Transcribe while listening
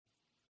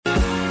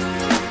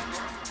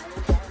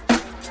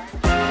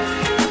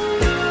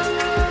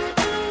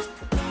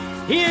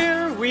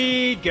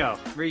go.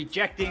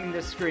 Rejecting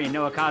the screen.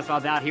 Noah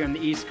Kozlov out here on the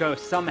East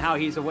Coast. Somehow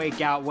he's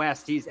awake out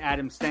west. He's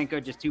Adam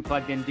Stenko, just two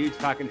plugged-in dudes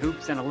talking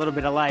hoops and a little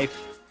bit of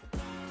life.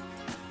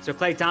 So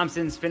Klay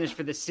Thompson's finished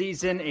for the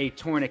season, a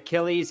torn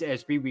Achilles.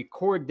 As we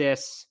record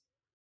this,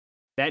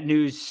 that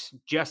news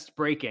just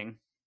breaking.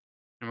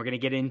 And we're going to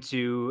get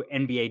into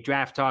NBA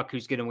draft talk,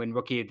 who's going to win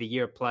Rookie of the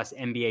Year, plus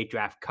NBA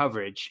draft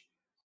coverage.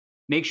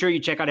 Make sure you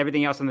check out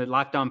everything else on the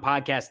Locked On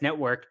Podcast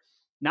Network,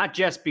 not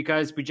just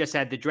because we just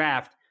had the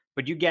draft,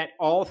 but you get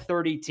all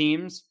 30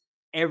 teams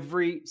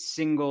every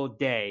single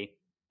day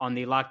on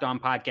the Locked On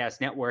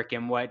Podcast Network.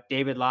 And what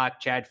David Locke,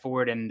 Chad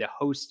Ford, and the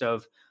host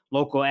of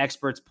local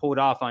experts pulled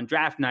off on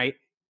draft night,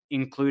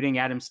 including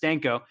Adam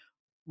Stenko,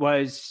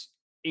 was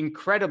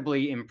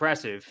incredibly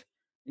impressive.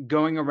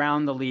 Going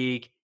around the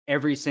league,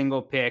 every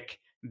single pick,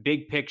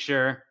 big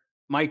picture,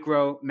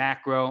 micro,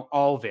 macro,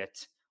 all of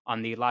it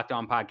on the Locked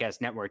On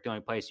Podcast Network, the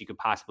only place you could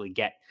possibly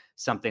get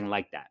something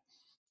like that.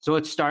 So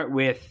let's start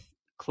with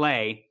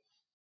Klay.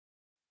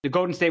 The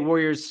Golden State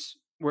Warriors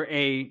were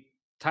a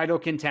title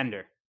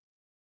contender.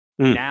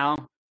 Now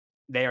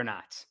they are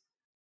not.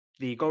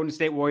 The Golden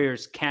State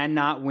Warriors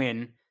cannot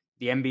win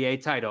the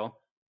NBA title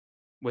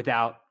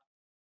without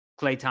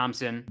Klay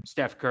Thompson,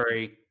 Steph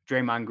Curry,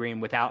 Draymond Green,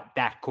 without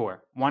that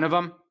core. One of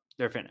them,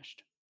 they're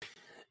finished.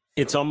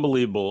 It's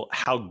unbelievable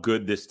how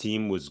good this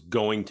team was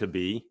going to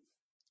be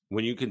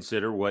when you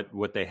consider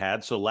what they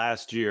had. So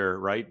last year,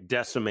 right,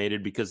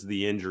 decimated because of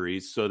the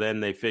injuries. So then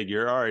they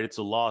figure, all right, it's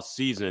a lost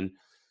season.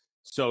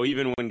 So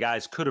even when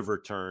guys could have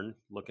returned,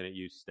 looking at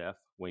you, Steph,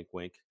 wink,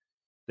 wink,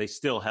 they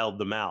still held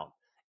them out.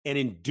 And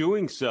in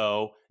doing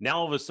so, now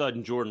all of a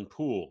sudden, Jordan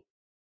Poole,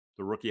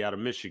 the rookie out of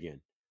Michigan,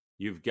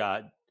 you've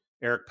got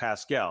Eric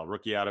Pascal,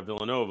 rookie out of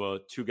Villanova,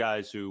 two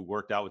guys who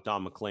worked out with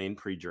Don McClain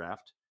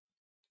pre-draft,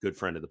 good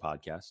friend of the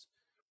podcast.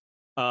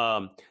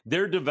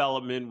 Their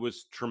development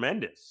was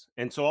tremendous.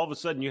 And so all of a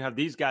sudden you have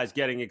these guys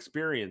getting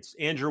experience.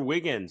 Andrew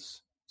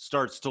Wiggins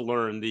starts to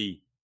learn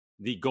the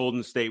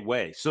Golden State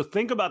way. So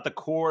think about the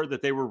core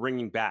that they were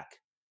bringing back.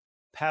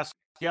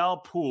 Pascal,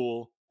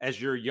 Poole, as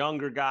your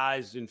younger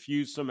guys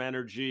infuse some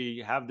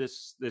energy, have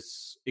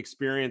this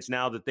experience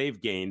now that they've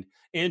gained.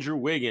 Andrew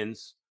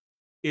Wiggins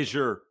is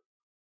your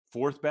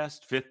fourth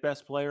best, fifth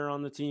best player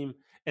on the team.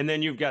 And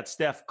then you've got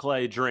Steph,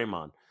 Klay,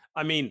 Draymond.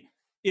 I mean,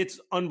 it's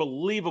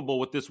unbelievable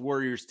what this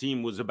Warriors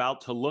team was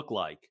about to look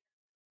like.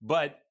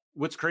 But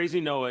what's crazy,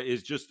 Noah,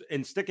 is just,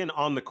 and sticking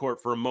on the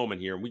court for a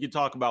moment here, and we could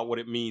talk about what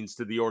it means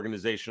to the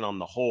organization on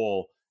the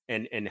whole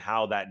and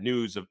how that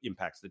news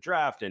impacts the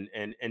draft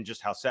and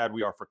just how sad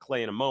we are for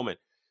Klay in a moment.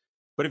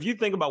 But if you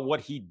think about what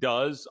he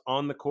does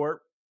on the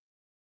court,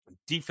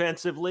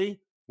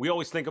 defensively, we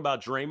always think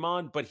about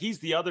Draymond, but he's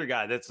the other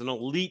guy that's an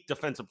elite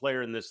defensive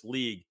player in this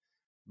league.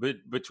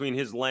 But between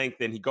his length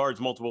and he guards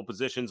multiple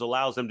positions,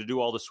 allows them to do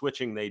all the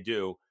switching they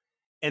do.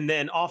 And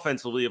then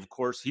offensively, of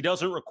course, he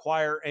doesn't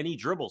require any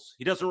dribbles.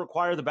 He doesn't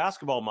require the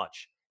basketball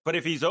much. But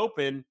if he's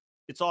open,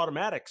 it's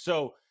automatic.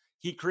 So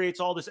he creates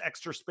all this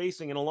extra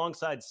spacing. And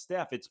alongside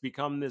Steph, it's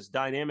become this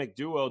dynamic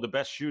duo, the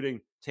best shooting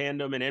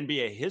tandem in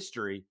NBA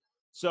history.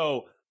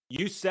 So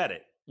you said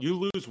it.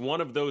 You lose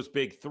one of those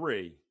big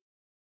three,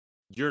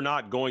 you're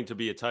not going to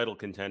be a title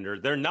contender.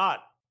 They're not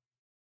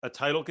a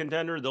title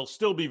contender. They'll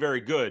still be very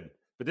good.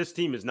 But this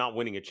team is not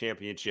winning a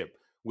championship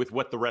with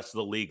what the rest of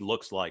the league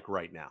looks like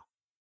right now.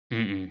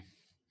 Mm-mm.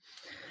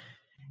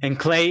 And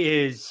Klay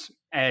is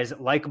as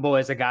likable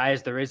as a guy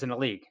as there is in the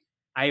league.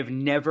 I have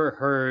never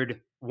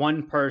heard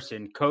one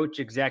person, coach,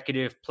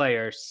 executive,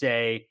 player,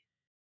 say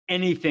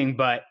anything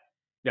but,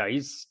 no,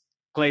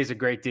 Klay's a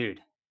great dude.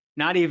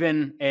 Not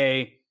even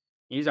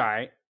he's all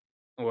right,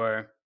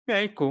 or,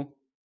 hey, cool.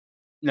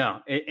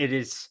 No, it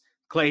is,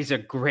 Klay's a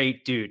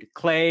great dude.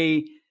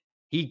 Klay,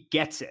 he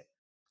gets it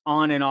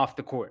on and off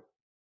the court.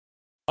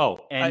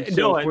 Oh, and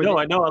no.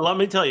 Let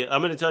me tell you.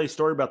 I'm going to tell you a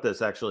story about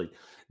this, actually.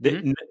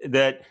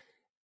 That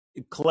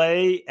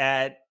Klay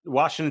at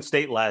Washington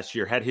State last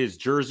year had his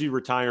jersey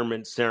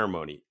retirement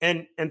ceremony.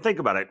 And think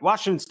about it.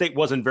 Washington State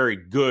wasn't very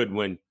good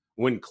when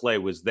Klay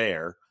was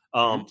there.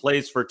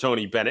 Plays for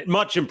Tony Bennett.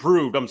 Much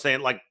improved. I'm saying,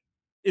 like,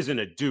 isn't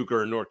a Duke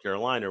or a North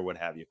Carolina or what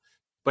have you.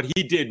 But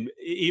he did.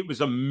 It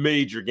was a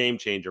major game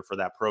changer for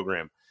that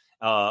program,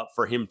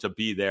 for him to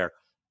be there.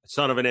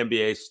 Son of an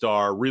NBA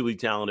star, really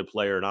talented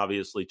player, and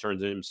obviously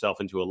turns himself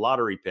into a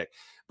lottery pick.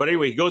 But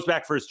anyway, he goes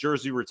back for his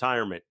jersey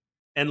retirement.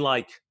 And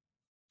like,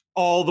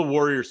 all the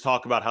Warriors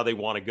talk about how they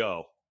want to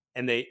go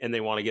and they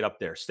want to get up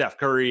there. Steph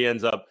Curry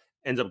ends up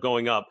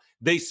going up.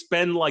 They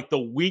spend like the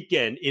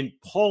weekend in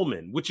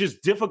Pullman, which is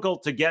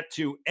difficult to get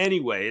to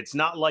anyway. It's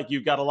not like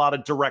you've got a lot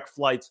of direct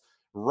flights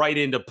right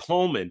into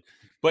Pullman.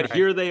 But right.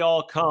 Here they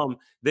all come.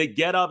 They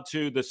get up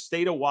to the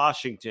state of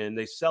Washington.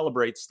 They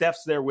celebrate.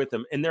 Steph's there with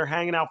them, and they're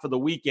hanging out for the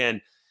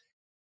weekend.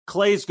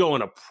 Klay's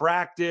going to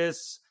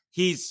practice.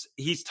 He's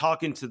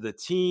talking to the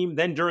team.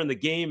 Then during the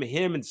game,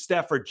 him and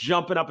Steph are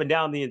jumping up and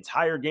down the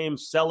entire game,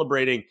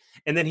 celebrating.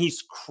 And then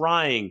he's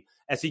crying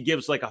as he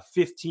gives like a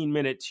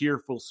 15-minute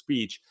tearful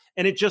speech.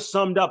 And it just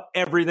summed up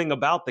everything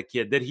about the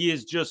kid, that he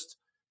is just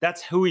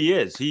that's who he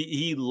is.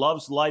 He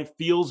loves life,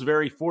 feels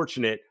very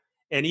fortunate.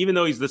 And even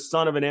though he's the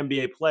son of an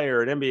NBA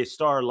player, an NBA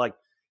star, like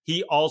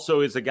he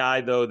also is a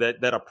guy though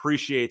that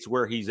appreciates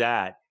where he's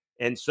at.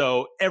 And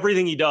so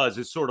everything he does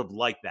is sort of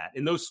like that.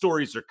 And those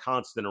stories are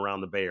constant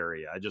around the Bay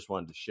Area. I just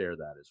wanted to share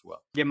that as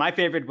well. Yeah, my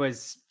favorite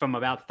was from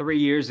about 3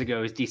 years ago.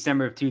 It was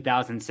December of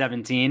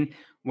 2017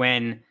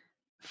 when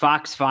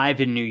Fox 5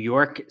 in New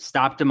York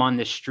stopped him on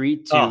the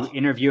street to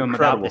interview him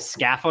about the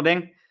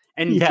scaffolding.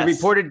 And the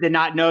reporter did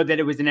not know that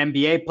it was an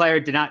NBA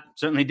player,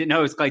 certainly didn't know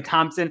it was Klay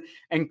Thompson.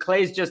 And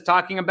Klay's just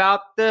talking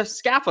about the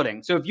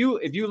scaffolding. So if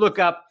you look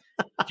up,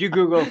 if you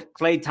Google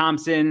Klay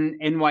Thompson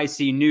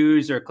NYC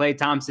News or Klay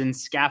Thompson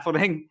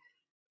scaffolding,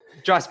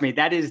 trust me,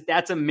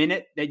 that's a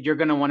minute that you're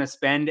going to want to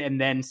spend and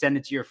then send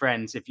it to your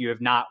friends if you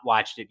have not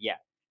watched it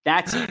yet.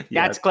 That's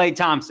Klay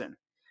Thompson. And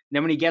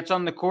then when he gets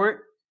on the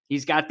court,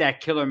 he's got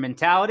that killer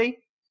mentality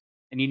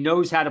and he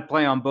knows how to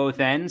play on both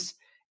ends,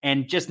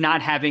 and just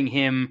not having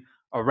him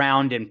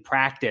around in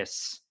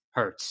practice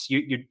hurts.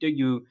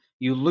 You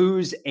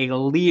lose a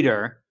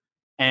leader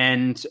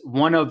and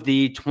one of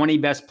the 20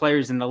 best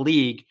players in the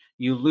league.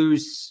 You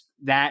lose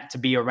that to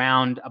be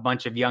around a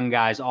bunch of young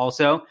guys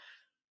also.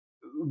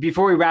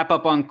 Before we wrap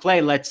up on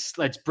Klay,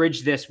 let's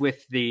bridge this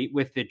with the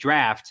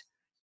draft.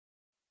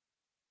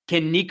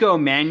 Can Nico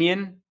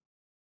Mannion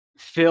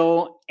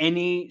fill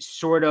any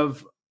sort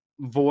of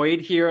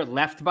void here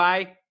left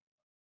by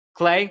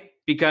Klay?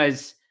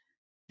 Because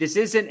this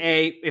isn't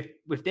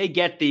if they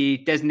get the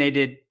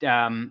designated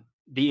the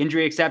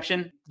injury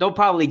exception, they'll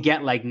probably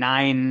get like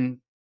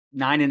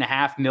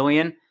 $9.5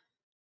 million.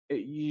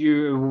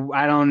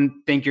 I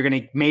don't think you're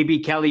going to, maybe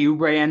Kelly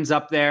Oubre ends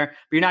up there,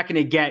 but you're not going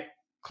to get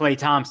Klay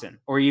Thompson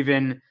or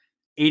even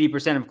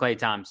 80% of Klay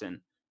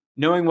Thompson.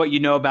 Knowing what you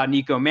know about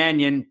Nico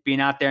Mannion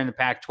being out there in the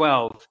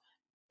Pac-12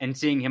 and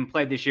seeing him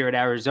play this year at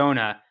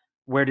Arizona,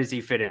 where does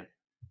he fit in?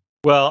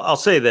 Well, I'll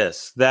say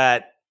this,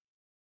 that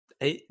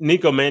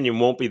Nico Mannion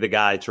won't be the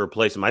guy to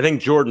replace him. I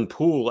think Jordan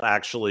Poole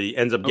actually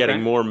ends up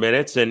getting more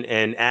minutes and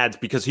adds,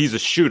 because he's a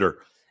shooter.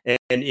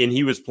 And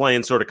he was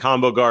playing sort of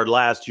combo guard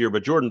last year,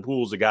 but Jordan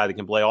Poole's a guy that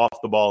can play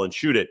off the ball and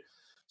shoot it.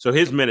 So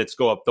his minutes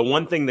go up. The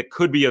one thing that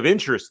could be of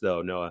interest,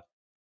 though, Noah,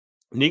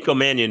 Nico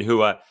Mannion,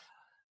 who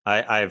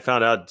I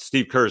found out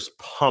Steve Kerr's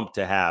pumped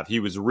to have. He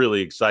was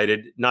really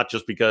excited, not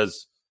just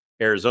because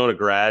Arizona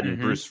grad, and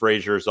Bruce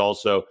Frazier is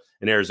also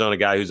an Arizona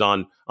guy who's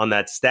on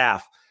that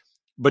staff,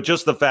 but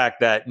just the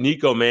fact that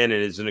Nico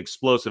Mannion is an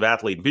explosive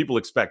athlete, and people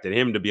expected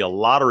him to be a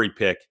lottery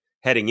pick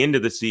heading into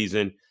the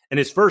season. And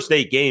his first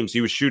 8 games,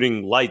 he was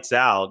shooting lights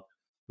out,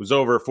 was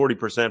over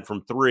 40%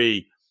 from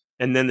 3.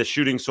 And then the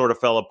shooting sort of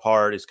fell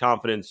apart. His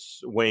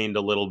confidence waned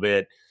a little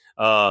bit.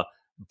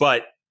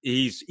 But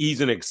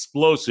he's an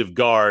explosive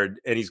guard,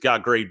 and he's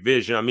got great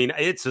vision. I mean,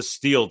 it's a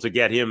steal to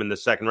get him in the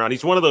second round.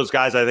 He's one of those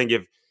guys, I think,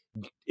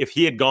 if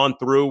he had gone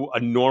through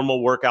a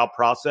normal workout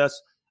process,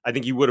 I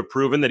think he would have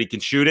proven that he can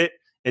shoot it,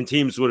 and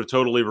teams would have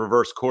totally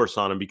reversed course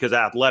on him, because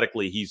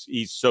athletically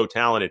he's so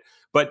talented.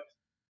 But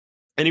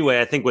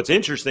anyway, I think what's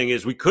interesting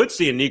is we could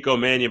see a Nico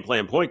Mannion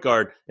playing point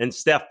guard and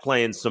Steph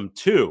playing some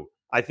 2.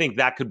 I think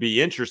that could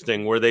be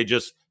interesting, where they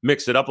just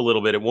mix it up a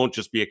little bit. It won't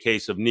just be a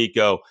case of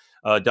Nico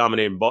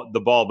dominating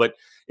the ball, but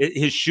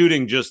his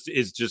shooting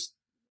is just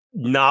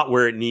not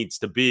where it needs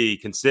to be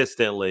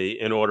consistently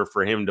in order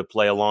for him to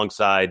play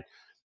alongside,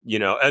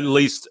 at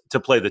least to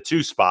play the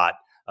 2 spot.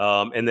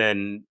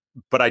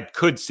 But I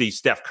could see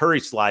Steph Curry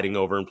sliding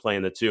over and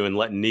playing the 2 and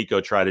letting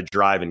Nico try to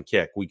drive and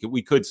kick.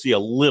 We could see a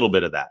little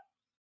bit of that.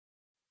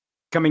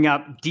 Coming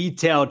up,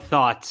 detailed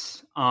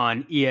thoughts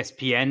on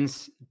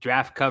ESPN's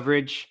draft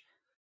coverage.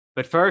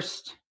 But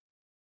first,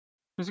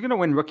 who's going to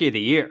win Rookie of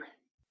the Year?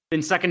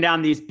 Been sucking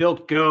down these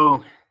Built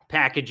Go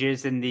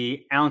packages in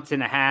the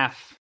 1.5 ounce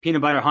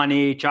peanut butter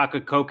honey,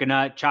 chocolate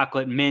coconut,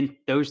 chocolate mint,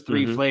 those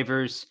 3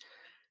 flavors.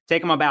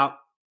 Take them about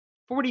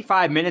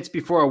 45 minutes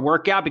before a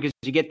workout, because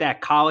you get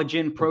that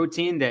collagen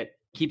protein that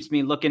keeps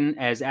me looking,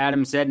 as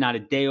Adam said, not a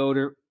day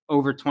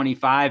over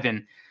 25,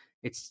 and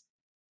it's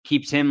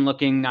keeps him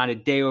looking not a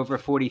day over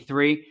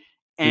 43.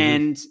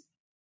 And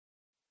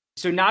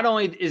so not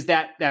only is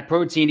that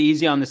protein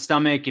easy on the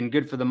stomach and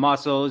good for the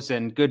muscles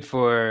and good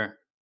for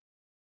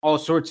all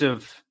sorts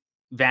of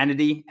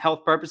vanity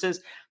health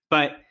purposes,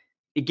 but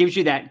it gives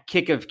you that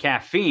kick of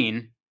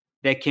caffeine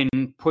that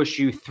can push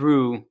you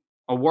through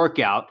a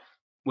workout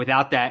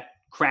without that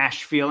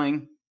crash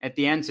feeling at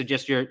the end. So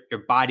just your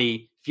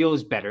body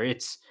feels better.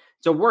 It's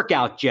a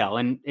workout gel,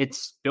 and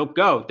it's Built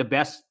Go, the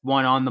best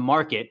one on the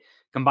market,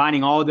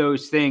 combining all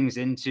those things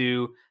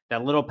into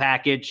that little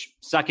package.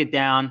 Suck it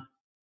down,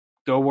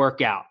 go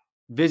work out.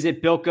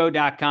 Visit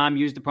BuiltGo.com,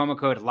 use the promo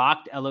code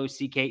LOCKED,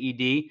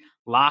 LOCKED,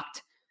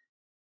 LOCKED,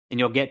 and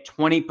you'll get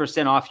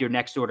 20% off your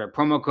next order.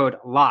 Promo code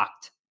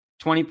LOCKED,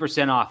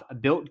 20% off,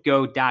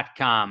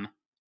 BuiltGo.com.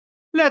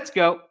 Let's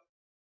go.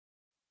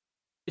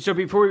 So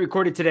before we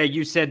recorded today,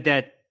 you said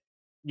that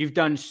you've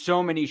done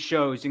so many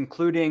shows,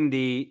 including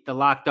the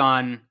Locked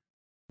On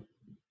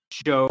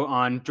show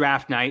on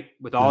draft night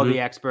with all the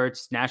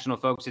experts, national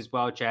folks as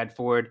well, Chad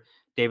Ford,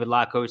 David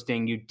Locke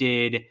hosting. You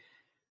did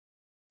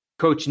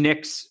Coach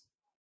Nick's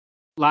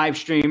live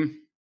stream,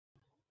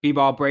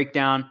 B-Ball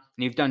Breakdown,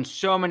 and you've done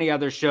so many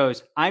other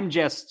shows. I don't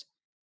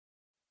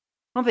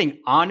think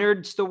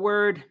honored's the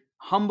word,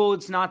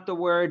 humbled's not the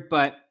word,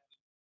 but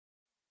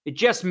it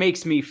just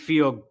makes me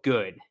feel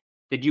good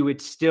that you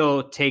would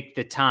still take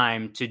the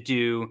time to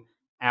do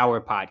our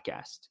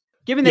podcast.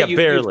 Given that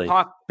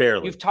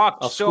you've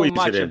talked so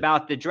much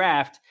about the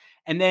draft,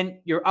 and then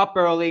you're up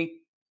early,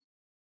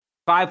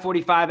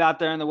 5:45 out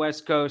there on the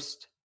West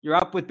Coast. You're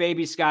up with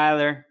baby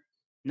Skylar,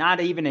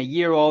 not even a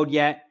year old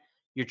yet.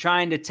 You're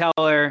trying to tell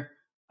her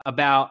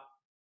about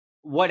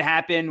what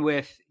happened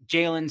with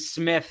Jalen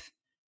Smith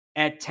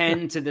at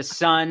 10 to the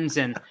Suns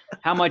and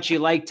how much you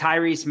like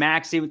Tyrese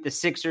Maxey with the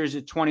Sixers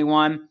at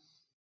 21.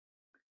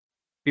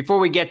 Before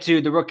we get to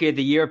the Rookie of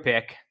the Year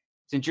pick,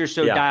 since you're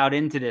so dialed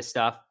into this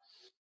stuff,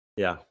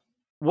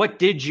 what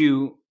did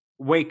you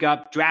wake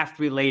up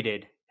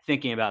draft-related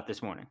thinking about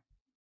this morning?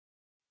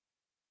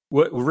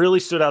 What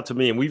really stood out to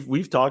me, and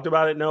we've talked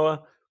about it,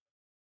 Noah,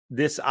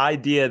 this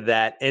idea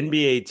that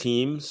NBA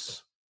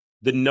teams,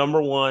 the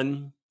number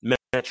one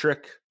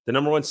metric, the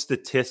number one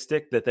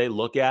statistic that they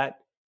look at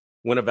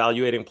when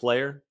evaluating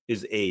player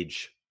is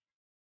age.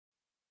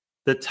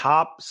 The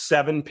top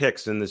 7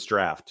 picks in this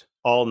draft,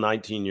 all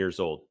 19 years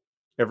old,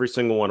 every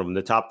single one of them.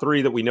 The top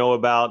 3 that we know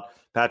about,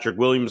 Patrick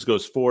Williams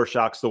goes 4,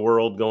 shocks the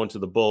world, going to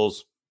the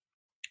Bulls.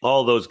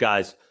 All those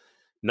guys,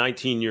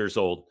 19 years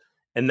old.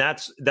 And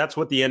that's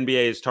what the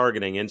NBA is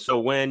targeting. And so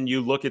when you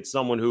look at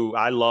someone who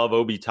I love,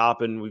 Obi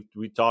Toppin,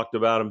 we talked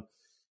about him,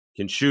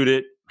 can shoot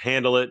it,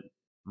 handle it,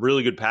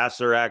 really good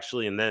passer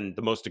actually, and then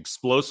the most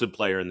explosive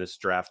player in this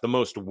draft, the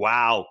most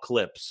wow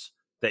clips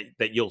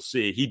that you'll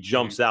see. He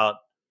jumps out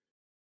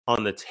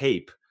on the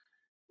tape.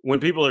 When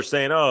people are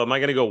saying, oh, am I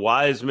going to go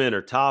Wiseman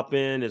or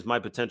Toppin? Is my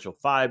potential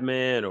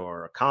 5-man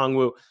or a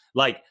Kongwu?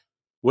 Like,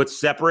 what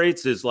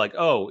separates is like,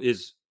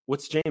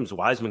 what's James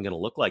Wiseman going to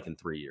look like in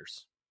 3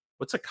 years?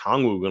 What's a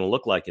Kongwu going to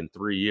look like in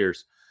 3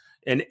 years?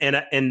 And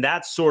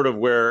that's sort of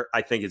where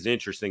I think is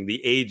interesting.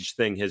 The age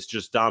thing has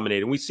just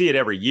dominated. And we see it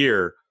every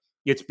year.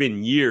 It's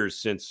been years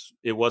since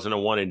it wasn't a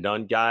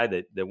one-and-done guy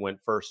that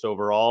went first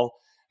overall.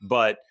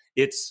 But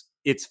it's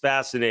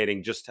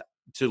fascinating just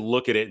to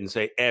look at it and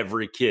say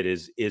every kid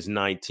is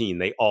 19.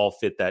 They all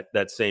fit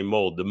that same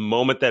mold. The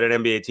moment that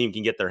an NBA team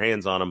can get their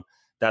hands on them,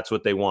 that's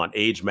what they want.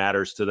 Age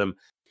matters to them.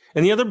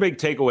 And the other big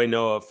takeaway,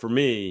 Noah, for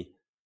me,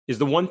 is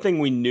the one thing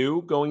we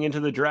knew going into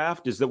the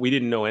draft is that we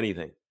didn't know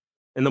anything.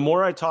 And the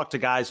more I talked to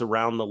guys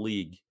around the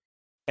league,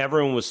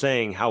 everyone was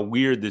saying how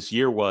weird this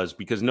year was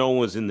because no one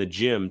was in the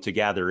gym to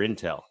gather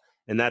intel.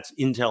 And that's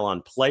intel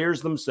on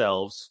players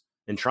themselves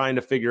and trying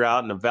to figure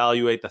out and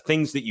evaluate the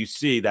things that you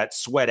see, that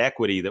sweat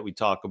equity that we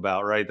talk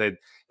about, right? That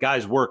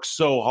guys work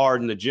so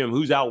hard in the gym.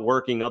 Who's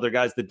outworking other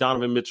guys, the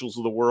Donovan Mitchells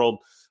of the world,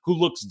 who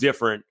looks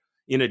different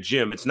in a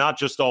gym? It's not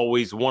just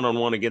always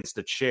one-on-one against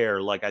a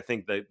chair like I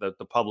think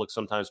the public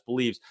sometimes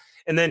believes.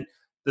 And then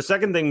the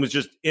second thing was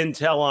just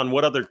intel on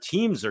what other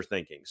teams are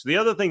thinking. So the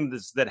other thing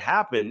that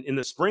happened in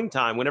the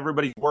springtime when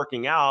everybody's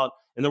working out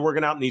and they're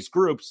working out in these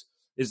groups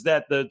is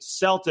that the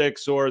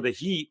Celtics or the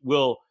Heat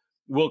will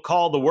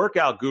call the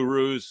workout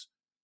gurus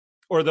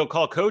or they'll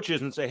call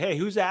coaches and say, hey,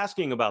 who's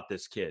asking about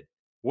this kid?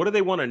 What do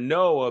they want to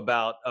know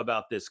about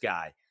this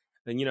guy?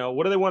 And,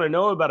 what do they want to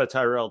know about a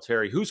Tyrell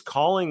Terry? Who's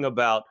calling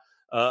about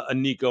a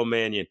Nico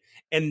Mannion?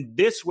 And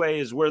this way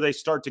is where they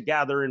start to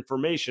gather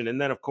information.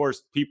 And then, of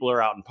course, people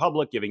are out in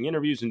public giving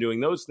interviews and doing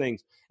those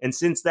things. And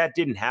since that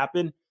didn't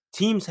happen,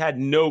 teams had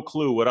no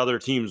clue what other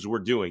teams were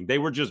doing. They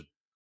were just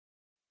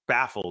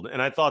baffled.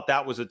 And I thought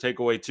that was a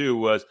takeaway too,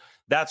 was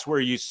that's where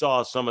you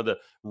saw some of the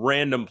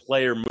random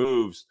player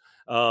moves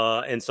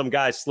and some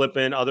guys slip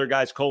in. Other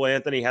guys, Cole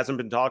Anthony hasn't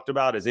been talked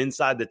about, is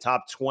inside the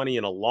top 20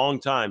 in a long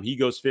time. He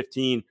goes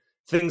 15.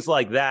 Things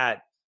like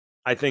that,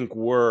 I think,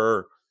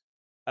 were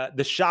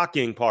the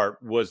shocking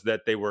part was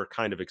that they were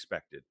kind of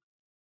expected.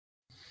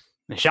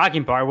 The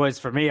shocking part was,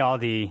 for me, all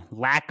the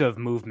lack of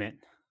movement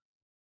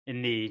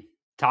in the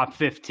top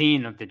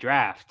 15 of the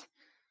draft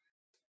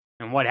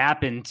and what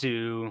happened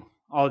to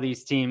all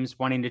these teams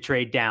wanting to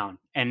trade down.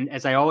 And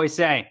as I always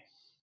say,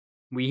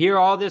 we hear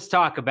all this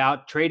talk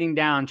about trading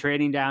down.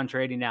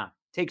 It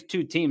takes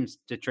 2 teams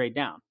to trade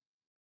down.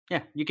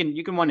 Yeah, you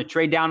can want to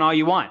trade down all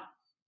you want.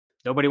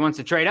 Nobody wants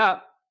to trade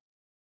up.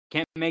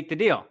 Can't make the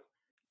deal.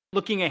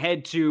 Looking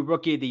ahead to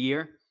Rookie of the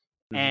Year,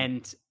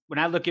 and when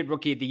I look at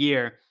Rookie of the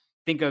Year,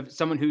 think of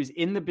someone who's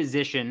in the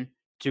position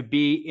to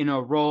be in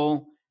a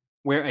role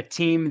where a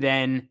team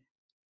then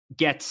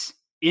gets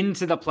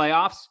into the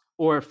playoffs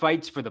or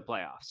fights for the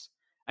playoffs.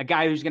 A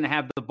guy who's going to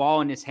have the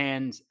ball in his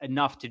hands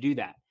enough to do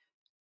that.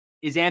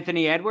 Is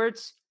Anthony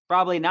Edwards?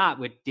 Probably not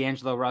with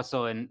D'Angelo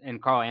Russell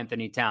and Karl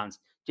Anthony Towns.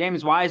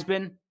 James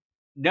Wiseman?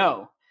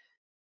 No.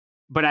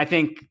 But I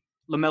think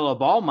LaMelo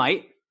Ball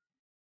might.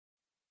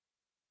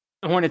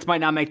 The Hornets might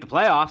not make the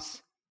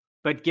playoffs,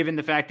 but given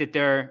the fact that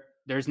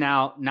there's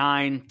now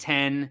 9,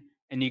 10,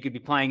 and you could be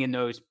playing in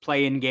those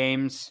play-in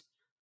games,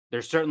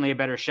 there's certainly a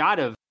better shot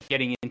of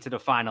getting into the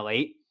final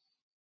 8.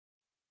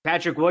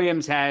 Patrick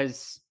Williams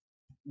has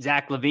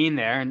Zach LaVine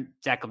there, and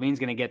Zach LaVine's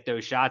going to get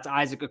those shots.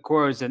 Isaac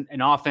Okoro is an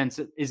offense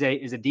is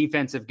a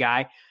defensive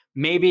guy.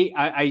 Maybe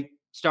I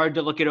started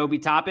to look at Obi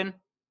Toppin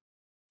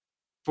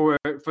for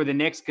the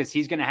Knicks because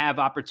he's going to have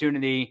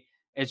opportunity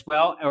as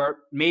well, or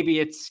maybe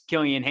it's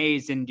Killian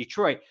Hayes in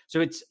Detroit.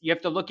 So you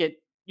have to look at,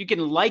 you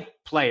can like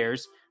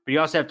players, but you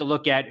also have to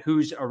look at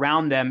who's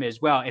around them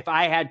as well. If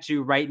I had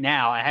to right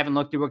now, I haven't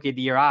looked at Rookie of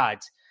the Year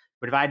odds,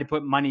 but if I had to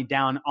put money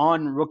down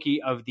on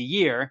Rookie of the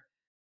Year,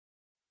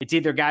 it's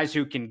either guys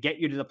who can get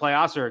you to the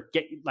playoffs or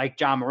get like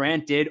John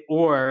Morant did,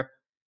 or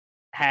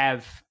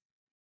have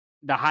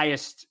the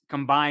highest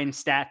combined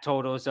stat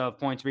totals of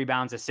points,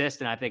 rebounds,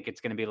 assists, and I think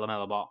it's going to be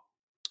LaMelo Ball.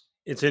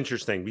 It's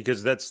interesting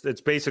because that's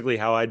basically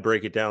how I'd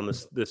break it down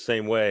the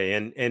same way.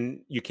 And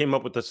you came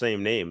up with the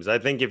same names. I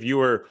think if you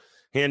were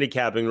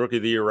handicapping Rookie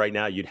of the Year right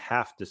now, you'd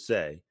have to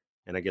say,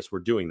 and I guess we're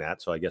doing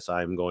that, so I guess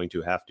I'm going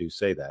to have to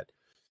say that.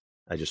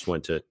 I just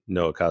went to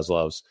Noah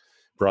Kozlov's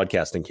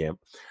broadcasting camp.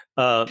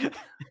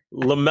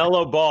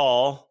 LaMelo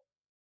Ball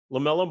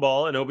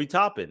and Obi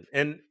Toppin.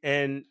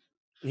 And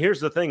here's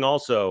the thing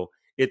also,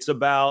 it's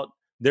about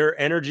their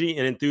energy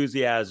and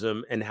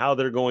enthusiasm and how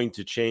they're going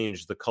to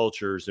change the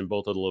cultures in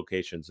both of the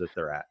locations that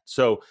they're at.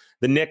 So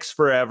the Knicks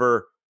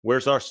forever,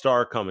 where's our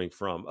star coming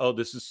from? Oh,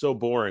 this is so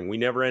boring. We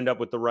never end up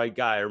with the right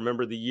guy. I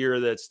remember the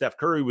year that Steph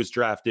Curry was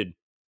drafted.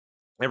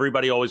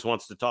 Everybody always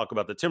wants to talk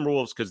about the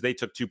Timberwolves because they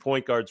took 2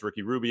 point guards,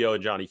 Ricky Rubio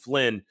and Johnny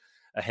Flynn,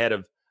 ahead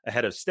of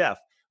Steph.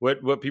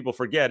 What people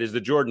forget is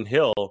that Jordan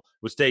Hill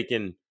was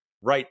taken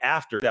right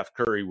after Steph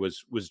Curry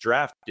was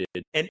drafted,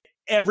 and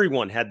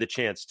everyone had the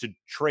chance to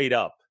trade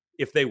up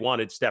if they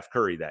wanted Steph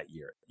Curry that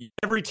year.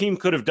 Every team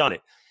could have done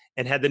it.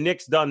 And had the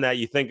Knicks done that,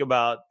 you think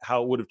about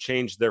how it would have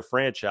changed their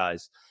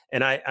franchise.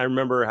 And I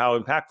remember how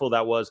impactful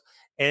that was.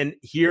 And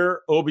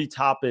here, Obi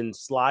Toppin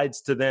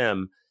slides to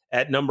them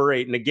at number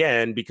 8. And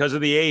again, because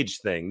of the age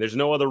thing, there's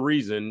no other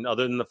reason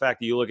other than the fact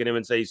that you look at him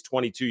and say he's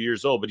 22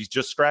 years old, but he's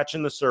just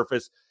scratching the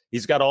surface.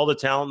 He's got all the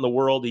talent in the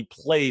world. He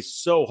plays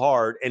so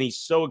hard, and he's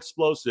so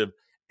explosive.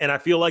 And I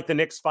feel like the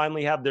Knicks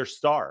finally have their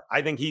star.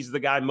 I think he's the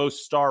guy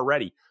most star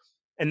ready.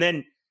 And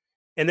then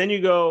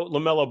you go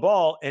LaMelo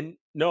Ball. And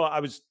no, I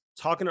was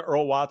talking to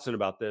Earl Watson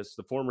about this,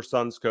 the former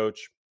Suns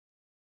coach,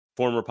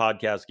 former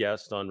podcast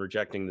guest on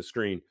Rejecting the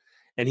Screen.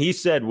 And he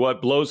said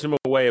what blows him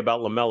away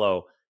about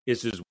LaMelo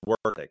is his work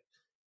ethic.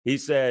 He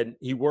said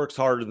he works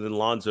harder than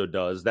Lonzo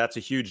does. That's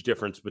a huge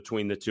difference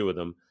between the two of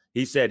them.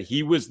 He said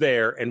he was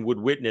there and would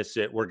witness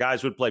it where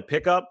guys would play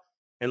pickup,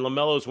 and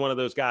LaMelo is one of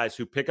those guys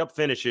who pick up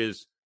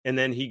finishes, and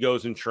then he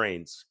goes and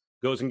trains,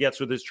 goes and gets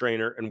with his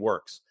trainer and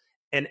works.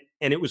 And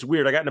it was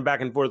weird. I got in a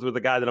back and forth with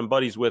a guy that I'm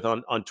buddies with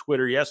on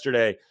Twitter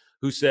yesterday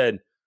who said,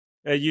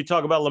 you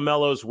talk about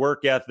LaMelo's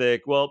work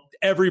ethic. Well,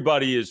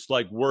 everybody is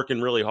like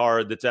working really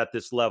hard that's at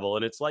this level.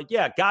 And it's like,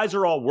 yeah, guys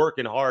are all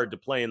working hard to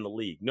play in the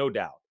league, no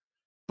doubt.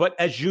 But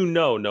as you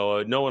know,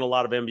 Noah, knowing a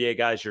lot of NBA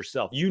guys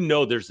yourself, you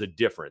know there's a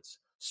difference.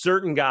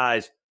 Certain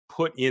guys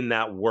put in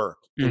that work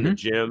in the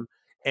gym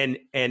and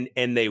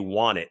they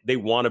want it. They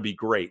want to be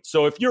great.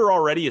 So if you're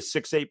already a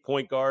 6'8"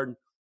 point guard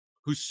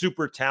who's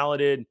super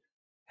talented,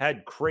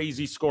 had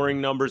crazy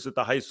scoring numbers at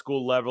the high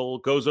school level,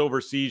 goes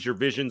overseas, your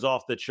vision's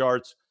off the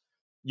charts,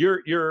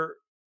 you're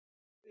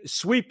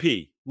Sweet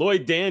Pea,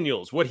 Lloyd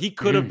Daniels, what he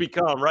could have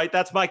become, right?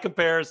 That's my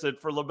comparison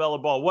for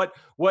LaMelo Ball.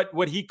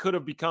 What he could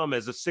have become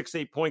as a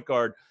 6'8" point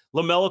guard.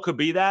 LaMelo could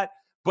be that,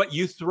 but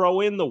you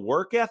throw in the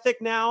work ethic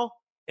now,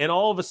 and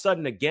all of a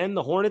sudden, again,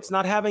 the Hornets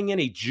not having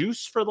any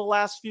juice for the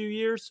last few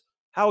years.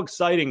 How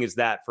exciting is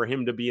that for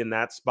him to be in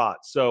that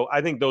spot? So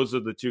I think those are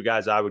the two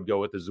guys I would go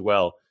with as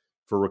well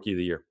for Rookie of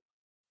the Year.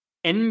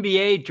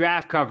 NBA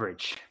draft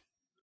coverage.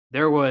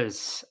 There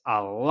was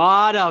a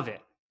lot of it.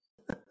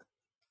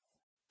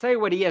 Tell you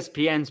what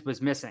ESPN's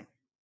was missing.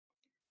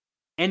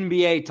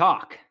 NBA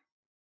talk.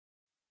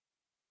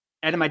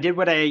 Adam, I did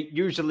what I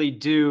usually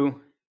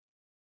do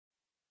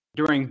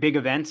during big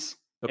events,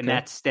 and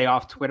that's stay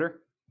off Twitter.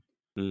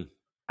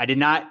 I did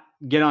not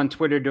get on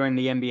Twitter during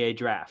the NBA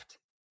draft.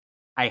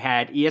 I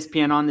had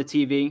ESPN on the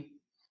TV.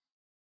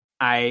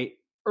 I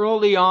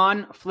early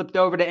on flipped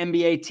over to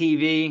NBA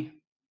TV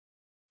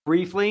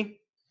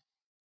briefly.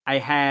 I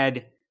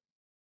had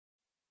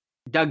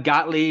Doug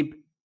Gottlieb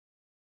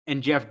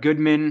and Jeff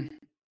Goodman,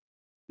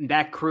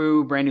 that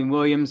crew, Brandon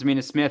Williams,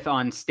 Mina Smith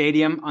on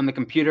Stadium on the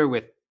computer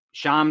with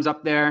Shams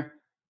up there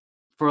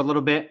for a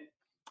little bit.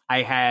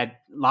 I had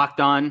Locked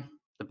On,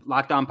 the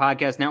Locked On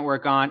Podcast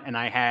Network on, and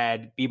I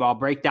had B-Ball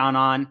Breakdown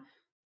on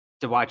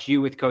to watch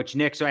you with Coach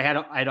Nick. So I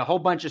had a whole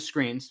bunch of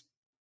screens.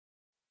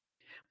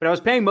 But I was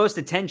paying most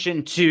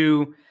attention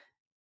to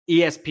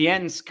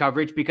ESPN's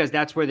coverage because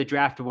that's where the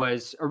draft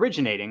was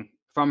originating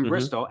from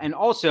Bristol. And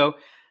also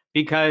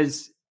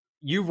because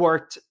you've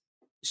worked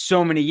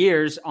so many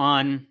years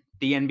on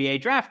the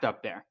NBA draft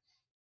up there.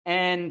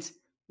 And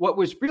what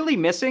was really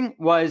missing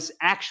was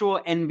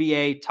actual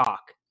NBA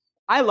talk.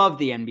 I love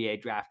the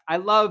NBA draft. I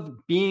love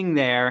being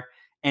there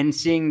and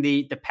seeing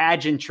the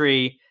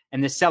pageantry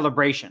and the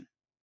celebration.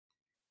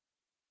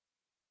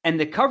 And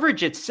the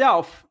coverage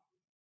itself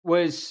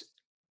was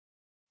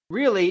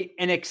really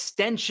an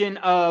extension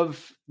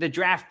of the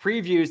draft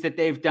previews that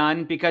they've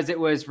done, because it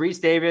was Reese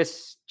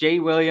Davis, Jay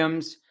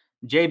Williams,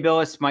 Jay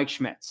Billis, Mike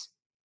Schmitz.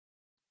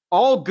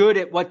 All good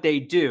at what they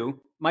do.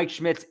 Mike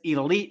Schmitz,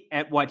 elite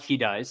at what he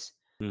does.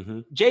 Mm-hmm.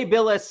 Jay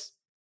Billis,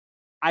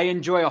 I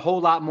enjoy a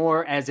whole lot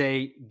more as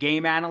a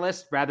game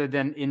analyst rather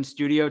than in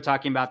studio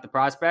talking about the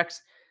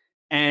prospects.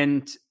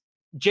 And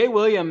Jay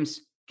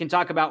Williams can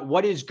talk about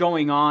what is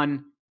going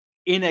on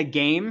in a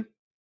game,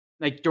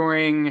 like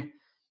during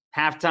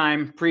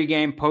halftime,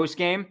 pregame,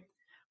 postgame,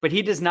 but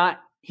he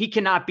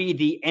cannot be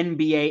the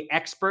NBA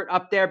expert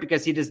up there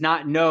because he does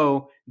not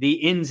know the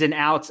ins and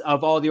outs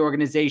of all the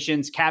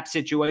organizations, cap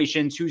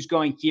situations, who's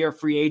going here,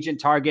 free agent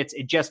targets.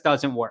 It just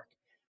doesn't work.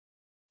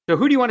 So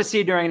who do you want to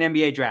see during an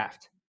NBA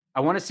draft?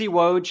 I want to see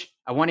Woj.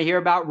 I want to hear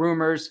about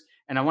rumors,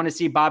 and I want to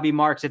see Bobby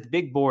Marks at the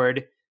big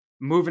board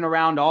moving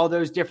around all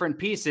those different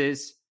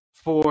pieces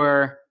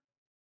for,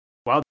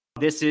 well,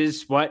 this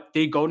is what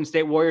the Golden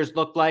State Warriors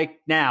look like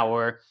now,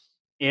 or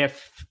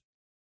if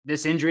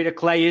this injury to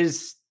Clay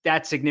is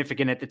that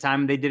significant at the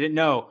time they didn't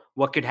know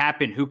what could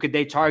happen, who could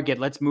they target?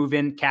 Let's move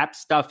in cap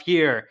stuff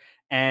here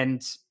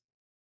and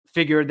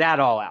figure that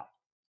all out.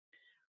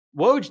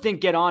 Woj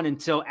didn't get on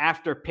until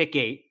after pick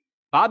 8.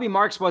 Bobby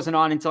Marks wasn't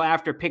on until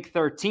after pick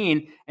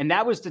 13, and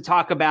that was to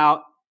talk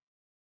about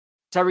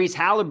Tyrese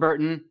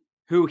Halliburton,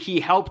 who he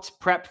helped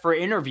prep for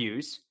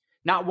interviews.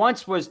 Not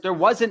once there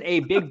wasn't a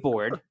big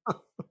board.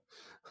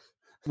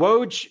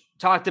 Woj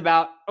talked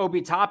about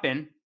Obi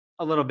Toppin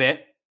a little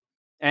bit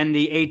and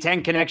the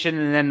A10 connection,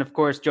 and then, of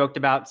course, joked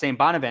about St.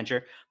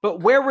 Bonaventure.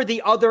 But where were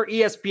the other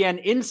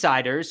ESPN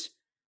insiders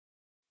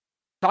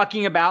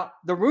talking about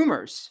the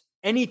rumors?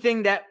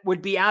 Anything that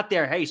would be out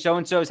there. Hey,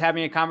 so-and-so is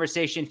having a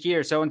conversation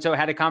here. So-and-so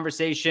had a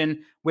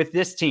conversation with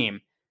this team.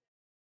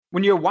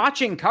 When you're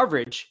watching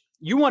coverage,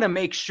 you want to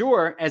make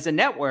sure as a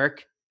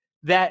network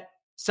that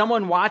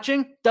someone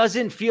watching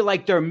doesn't feel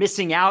like they're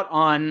missing out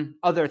on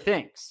other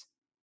things.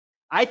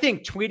 I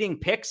think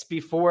tweeting picks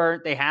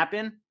before they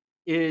happen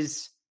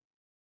is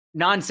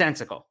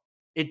nonsensical.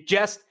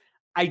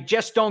 I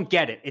just don't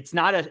get it. It's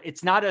not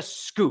a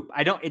scoop.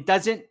 It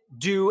doesn't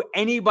do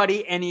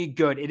anybody any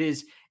good. It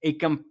is a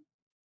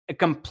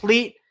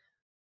complete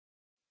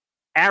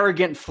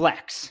arrogant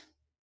flex.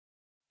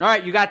 All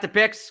right, you got the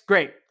picks.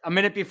 Great. A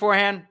minute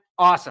beforehand.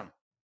 Awesome.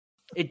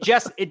 It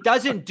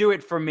doesn't do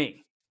it for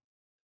me.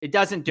 It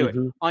doesn't do it.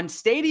 On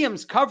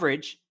Stadium's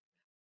coverage,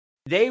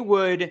 they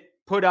would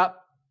put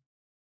up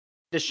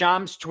the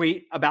Shams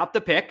tweet about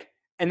the pick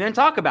and then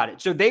talk about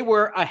it. So they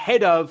were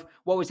ahead of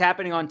what was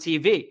happening on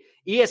TV.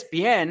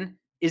 ESPN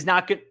is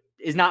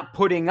not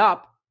putting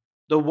up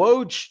the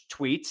Woj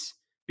tweets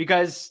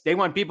because they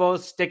want people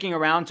sticking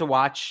around to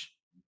watch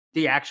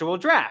the actual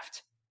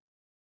draft.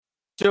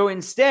 So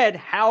instead,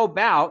 how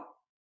about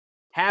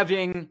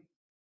having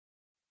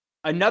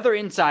another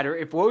insider?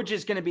 If Woj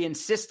is going to be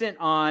insistent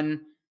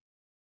on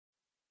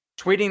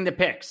tweeting the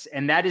picks,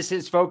 and that is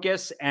his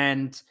focus,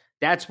 and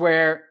that's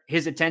where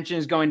his attention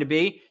is going to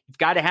be, you've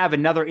got to have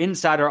another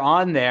insider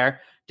on there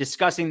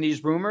discussing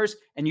these rumors.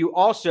 And you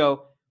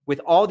also, with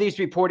all these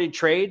reported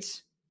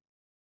trades,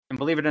 and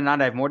believe it or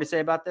not, I have more to say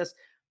about this,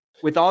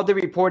 with all the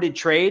reported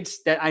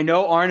trades that I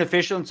know aren't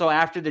official until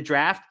after the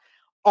draft,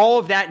 all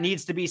of that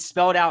needs to be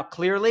spelled out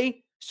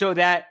clearly so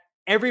that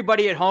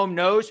everybody at home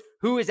knows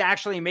who is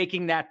actually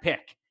making that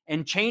pick,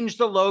 and change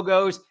the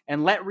logos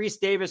and let Reese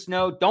Davis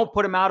know. Don't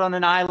put him out on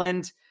an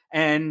island,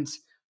 and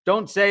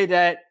don't say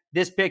that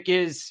this pick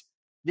is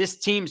this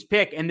team's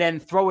pick and then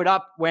throw it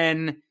up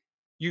when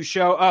you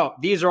show, oh,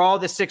 these are all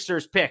the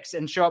Sixers picks,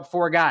 and show up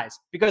 4 guys,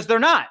 because they're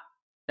not.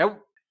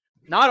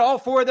 Not all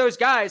 4 of those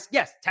guys,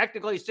 yes,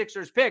 technically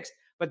Sixers picks,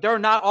 but they're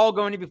not all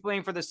going to be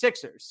playing for the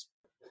Sixers.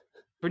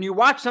 When you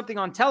watch something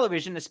on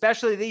television,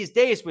 especially these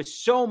days with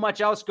so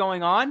much else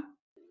going on,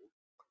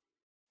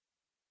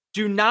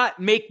 do not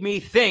make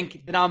me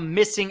think that I'm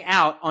missing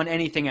out on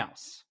anything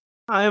else.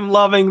 I am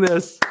loving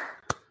this.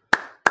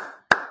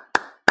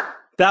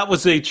 That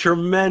was a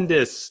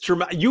tremendous.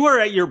 You are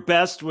at your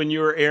best when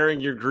you are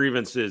airing your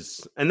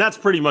grievances. And that's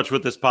pretty much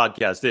what this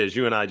podcast is.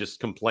 You and I just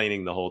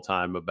complaining the whole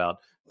time about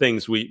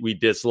things we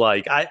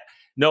dislike.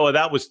 Noah,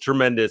 that was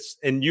tremendous.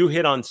 And you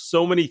hit on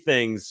so many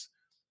things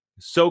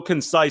so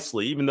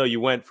concisely, even though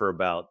you went for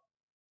about,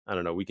 I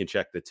don't know, we can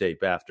check the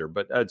tape after,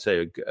 but I'd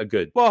say a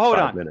good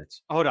 5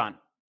 minutes. Hold on.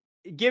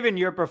 Given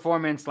your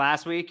performance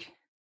last week,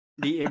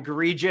 the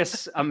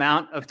egregious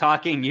amount of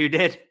talking you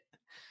did,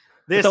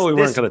 I thought we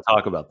weren't going to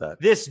talk about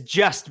that. This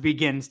just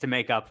begins to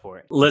make up for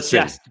it.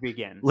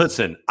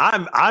 Listen,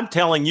 I'm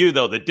telling you,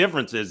 though, the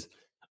difference is,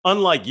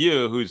 unlike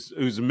you,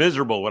 who's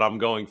miserable when I'm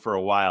going for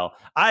a while,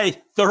 I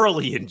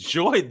thoroughly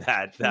enjoyed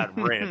that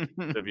rant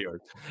of yours,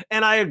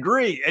 and I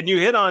agree. And you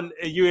hit on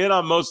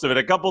most of it.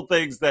 A couple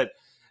things that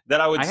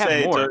I would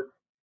say.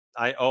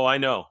 I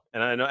know,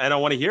 and I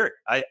want to hear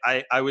it.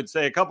 I would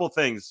say a couple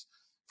things.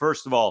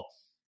 First of all,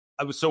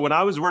 so when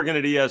I was working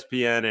at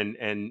ESPN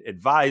and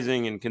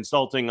advising and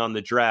consulting on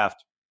the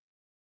draft,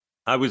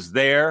 I was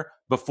there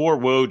before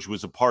Woj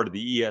was a part of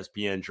the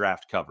ESPN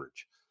draft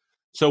coverage.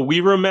 So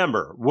we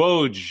remember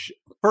Woj,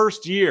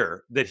 first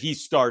year that he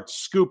starts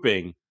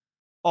scooping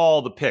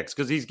all the picks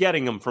because he's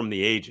getting them from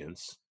the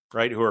agents,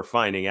 right, who are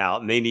finding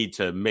out, and they need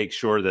to make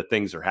sure that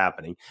things are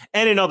happening.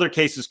 And in other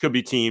cases, could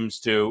be teams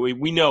too.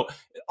 We know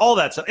all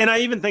that stuff. And I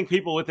even think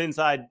people with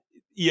inside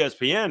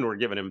ESPN were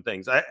giving him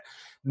things.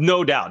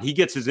 No doubt he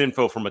gets his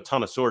info from a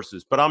ton of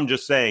sources. But I'm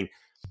just saying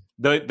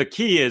the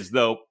key is,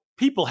 though,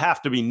 people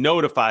have to be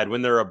notified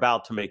when they're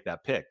about to make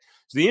that pick.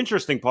 So the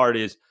interesting part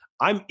is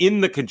I'm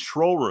in the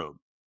control room.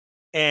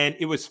 And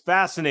it was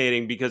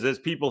fascinating because as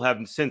people have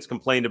since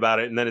complained about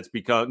it, and then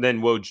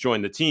then Woj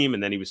joined the team,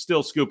 and then he was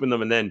still scooping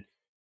them, and then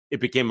it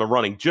became a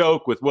running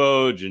joke with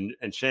Woj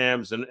and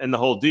Shams and the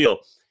whole deal.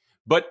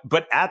 But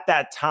at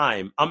that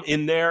time, I'm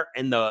in there,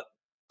 and the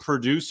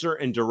producer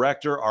and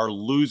director are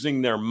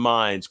losing their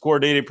minds,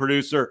 coordinating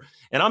producer,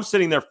 and I'm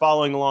sitting there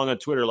following along on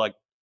Twitter like,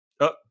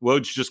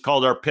 Woj just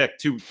called our pick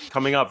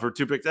coming up for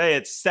 2 picks. Hey,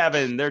 it's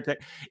 7.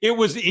 It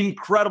was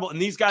incredible.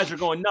 And these guys are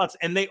going nuts.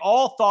 And they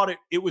all thought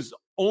it was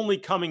only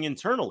coming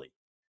internally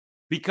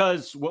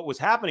because what was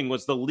happening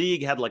was the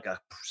league had like a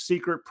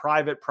secret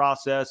private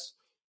process.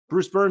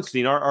 Bruce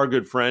Bernstein, our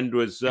good friend,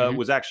 was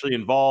actually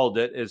involved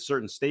at a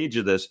certain stage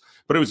of this,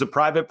 but it was a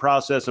private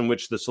process in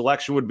which the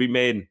selection would be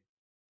made.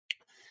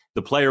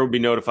 The player would be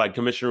notified,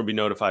 commissioner would be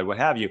notified, what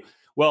have you.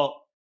 Well,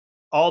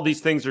 all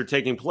these things are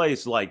taking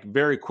place like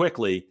very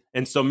quickly.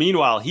 And so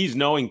meanwhile, he's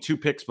knowing 2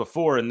 picks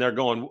before, and they're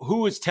going,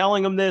 who is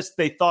telling him this?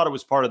 They thought it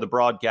was part of the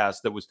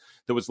broadcast that was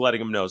letting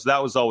him know. So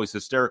that was always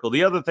hysterical.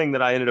 The other thing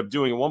that I ended up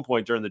doing at one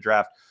point during the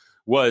draft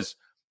was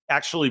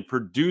actually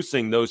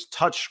producing those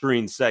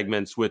touchscreen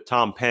segments with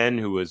Tom Penn,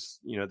 who was,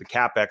 the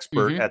cap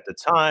expert at the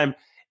time.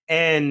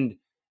 And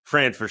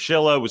Fran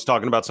Fraschilla was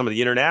talking about some of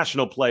the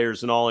international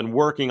players and all, and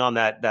working on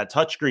that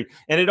touchscreen.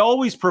 And it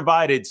always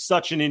provided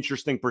such an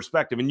interesting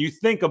perspective. And you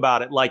think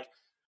about it, like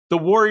the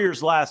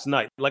Warriors last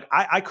night, like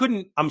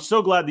I'm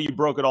so glad that you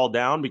broke it all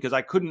down because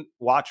I couldn't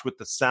watch with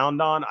the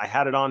sound on. I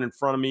had it on in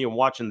front of me and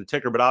watching the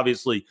ticker, but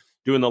obviously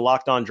doing the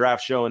Locked On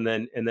Draft Show and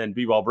then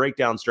B-Ball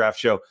Breakdowns Draft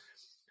Show,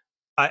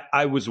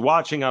 I was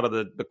watching out of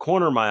the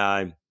corner of my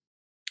eye.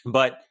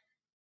 But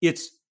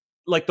it's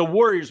like the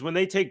Warriors, when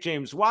they take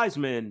James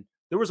Wiseman,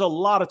 there was a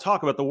lot of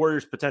talk about the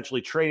Warriors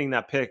potentially trading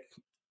that pick,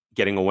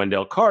 getting a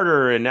Wendell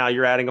Carter, and now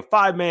you're adding a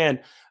 5-man,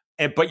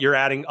 but you're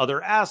adding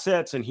other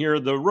assets, and here are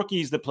the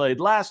rookies that played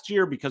last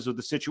year because of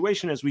the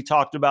situation, as we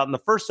talked about in the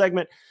first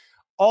segment.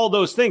 All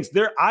those things.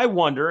 I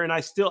wonder, and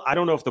I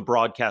don't know if the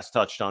broadcast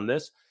touched on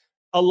this,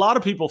 a lot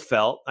of people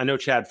felt, I know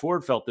Chad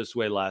Ford felt this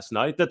way last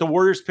night, that the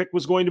Warriors pick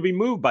was going to be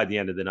moved by the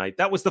end of the night.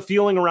 That was the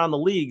feeling around the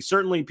league,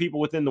 certainly people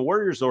within the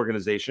Warriors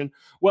organization.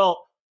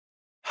 Well,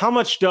 how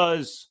much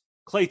does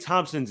Klay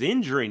Thompson's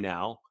injury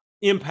now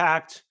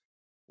impact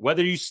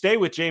whether you stay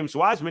with James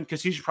Wiseman,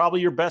 because he's probably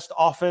your best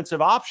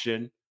offensive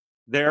option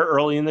there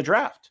early in the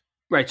draft?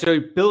 Right. So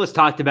Bill has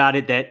talked about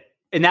it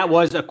and that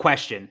was a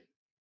question.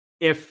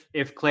 If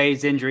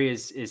Klay's injury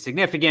is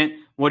significant,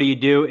 what do you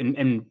do?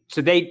 And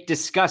so they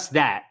discussed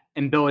that,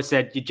 and Bill has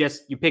said,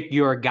 you pick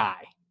your guy.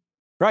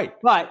 Right.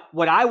 But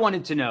what I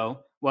wanted to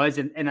know was,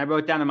 and I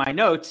wrote down in my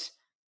notes,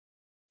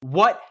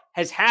 what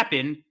has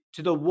happened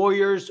to the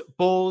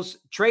Warriors-Bulls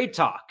trade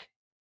talk?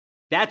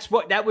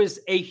 That was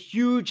a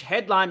huge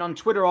headline on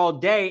Twitter all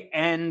day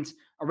and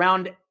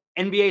around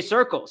NBA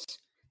circles.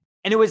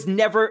 And it was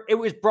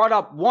brought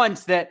up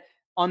once that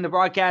on the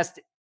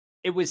broadcast,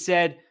 it was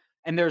said,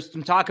 and there's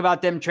some talk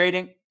about them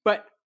trading,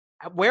 but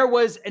where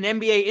was an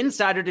NBA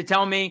insider to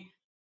tell me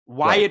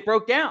why it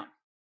broke down?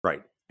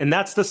 Right. And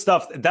that's the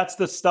stuff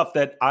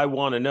that I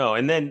want to know.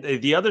 And then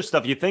the other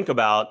stuff you think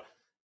about,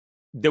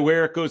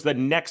 where it goes the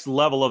next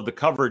level of the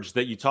coverage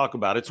that you talk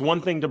about. It's one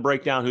thing to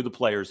break down who the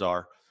players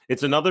are.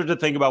 It's another to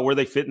think about where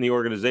they fit in the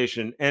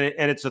organization. And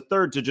it's a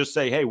third to just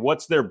say, hey,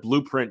 what's their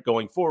blueprint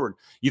going forward?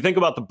 You think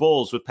about the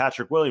Bulls with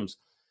Patrick Williams.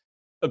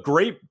 A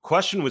great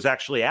question was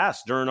actually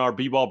asked during our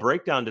B-Ball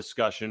Breakdown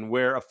discussion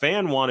where a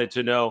fan wanted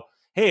to know,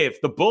 hey, if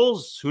the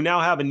Bulls, who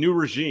now have a new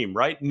regime,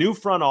 right, new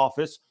front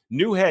office,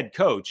 new head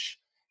coach,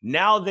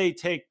 now they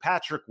take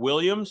Patrick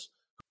Williams,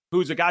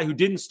 who's a guy who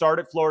didn't start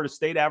at Florida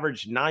State,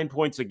 averaged 9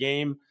 points a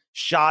game,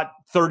 shot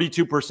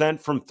 32%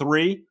 from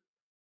 3.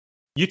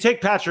 You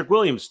take Patrick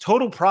Williams,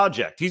 total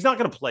project. He's not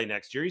going to play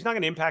next year. He's not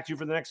going to impact you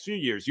for the next few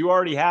years. You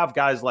already have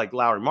guys like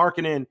Lauri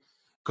Markkanen,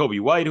 Kobe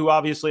White, who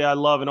obviously I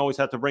love and always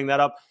have to bring that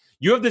up.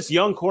 You have this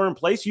young core in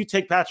place. You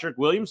take Patrick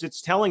Williams.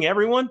 It's telling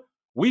everyone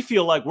we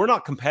feel like we're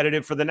not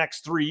competitive for the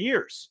next 3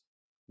 years.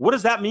 What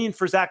does that mean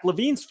for Zach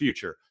LaVine's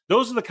future?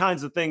 Those are the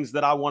kinds of things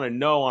that I want to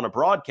know on a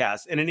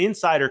broadcast. And an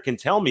insider can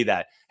tell me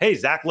that, hey,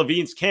 Zach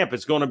LaVine's camp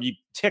is going to be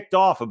ticked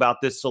off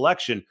about this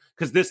selection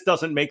because this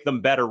doesn't make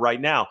them better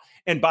right now.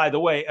 And by the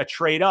way, a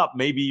trade up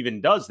maybe even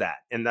does that.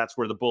 And that's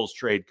where the Bulls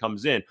trade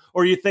comes in.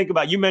 Or you think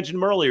about, you mentioned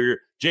him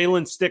earlier,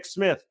 Jalen Stick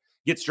Smith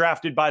gets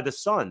drafted by the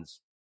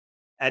Suns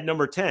at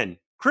number 10.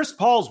 Chris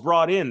Paul's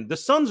brought in. The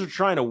Suns are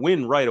trying to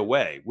win right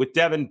away with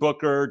Devin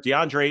Booker,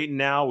 DeAndre Ayton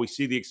now. We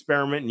see the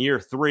experiment in year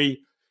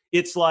 3.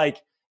 It's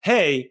like,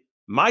 hey,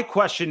 my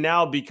question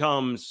now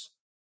becomes,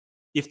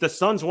 if the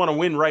Suns want to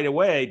win right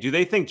away, do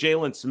they think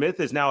Jalen Smith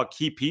is now a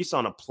key piece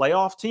on a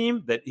playoff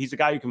team, that he's a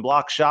guy who can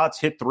block shots,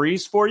 hit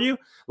threes for you?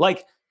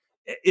 Like,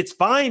 it's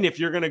fine if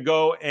you're going to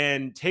go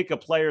and take a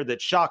player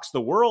that shocks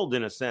the world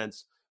in a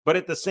sense. But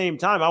at the same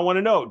time, I want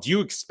to know, do you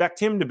expect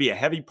him to be a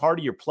heavy part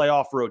of your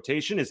playoff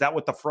rotation? Is that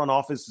what the front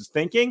office is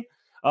thinking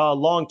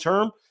long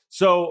term?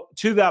 So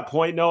to that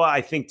point, Noah,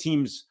 I think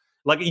teams,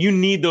 like, you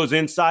need those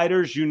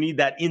insiders. You need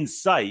that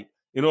insight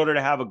in order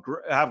to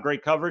have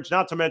great coverage.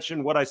 Not to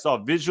mention what I saw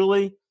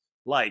visually,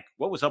 like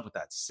what was up with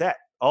that set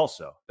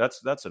also.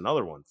 That's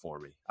another one for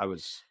me. A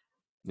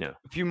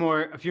few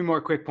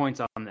more quick points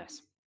on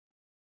this.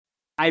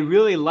 I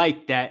really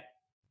like that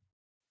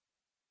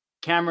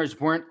cameras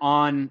weren't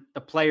on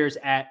the players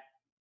at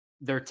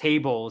their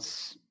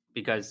tables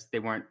because they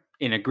weren't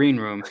in a green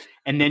room.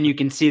 And then you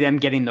can see them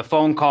getting the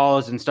phone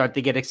calls and start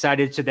to get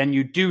excited. So then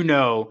you do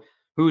know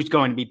who's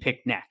going to be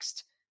picked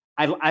next.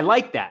 I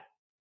like that,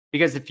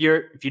 because if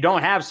you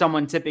don't have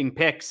someone tipping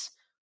picks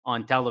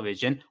on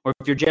television, or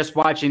if you're just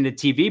watching the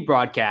TV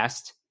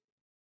broadcast,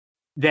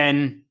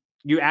 then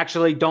you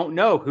actually don't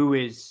know who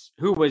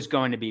was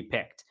going to be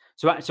picked.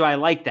 So I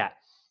like that.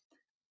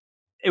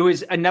 It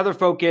was another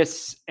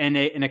focus and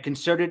a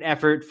concerted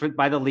effort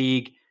by the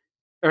league,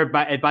 or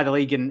by the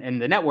league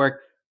and the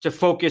network, to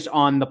focus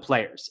on the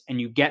players, and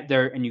you get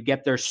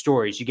their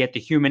stories. You get the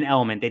human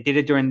element. They did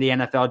it during the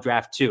NFL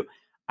draft too.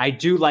 I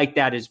do like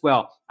that as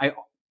well.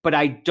 But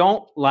I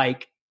don't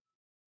like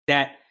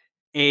that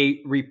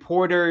a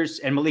reporter's,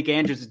 and Malika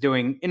Andrews is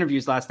doing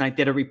interviews last night,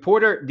 that a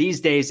reporter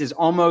these days is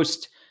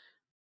almost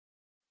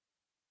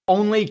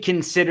only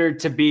considered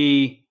to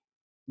be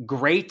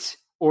great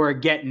or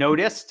get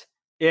noticed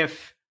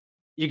if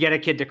you get a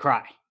kid to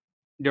cry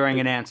during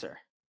an answer.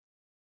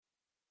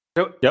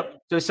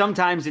 So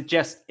sometimes it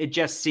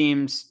just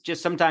seems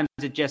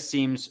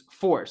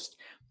forced.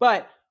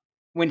 But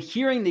when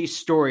hearing these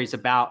stories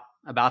about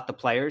the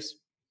players,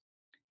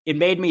 it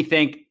made me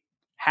think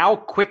how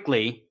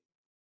quickly,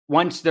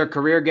 once their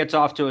career gets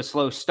off to a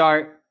slow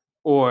start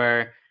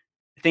or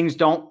things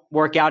don't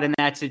work out in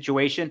that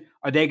situation,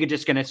 are they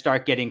just going to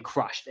start getting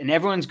crushed? And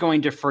everyone's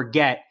going to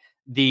forget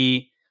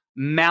the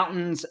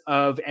mountains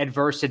of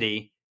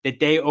adversity that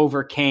they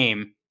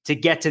overcame to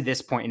get to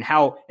this point, and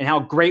how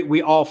great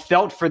we all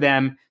felt for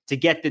them to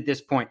get to this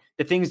point.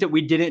 The things that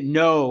we didn't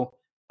know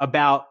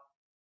about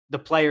the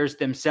players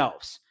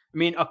themselves. I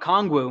mean,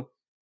 Okongwu,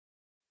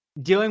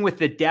 dealing with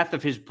the death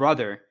of his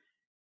brother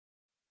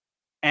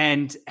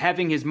and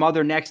having his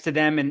mother next to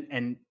them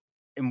and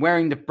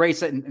wearing the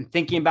bracelet and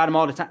thinking about him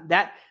all the time.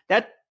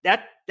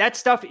 That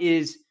stuff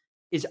is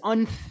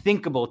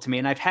unthinkable to me.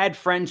 And I've had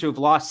friends who have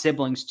lost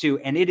siblings too.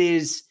 And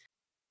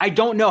I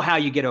don't know how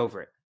you get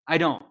over it. I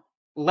don't,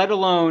 let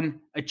alone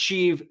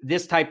achieve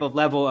this type of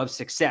level of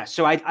success.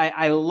 So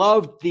I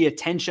loved the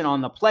attention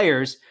on the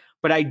players,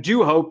 but I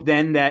do hope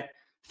then that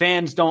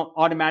fans don't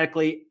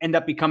automatically end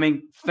up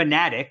becoming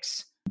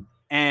fanatics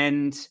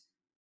and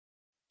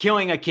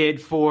killing a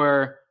kid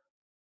for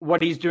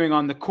what he's doing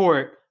on the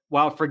court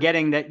while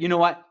forgetting that, you know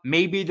what,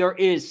 maybe there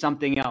is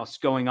something else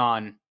going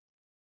on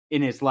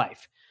in his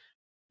life.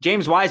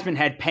 James Wiseman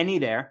had Penny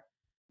there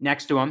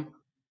next to him.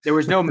 There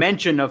was no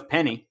mention of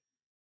Penny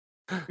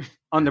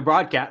on the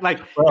broadcast.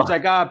 It's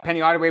like, Penny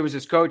Hardaway was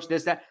his coach,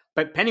 this, that,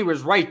 but Penny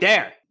was right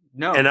there.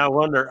 No. And I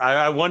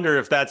wonder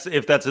if that's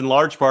in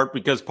large part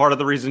because part of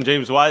the reason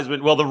James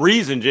Wiseman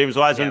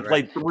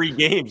played 3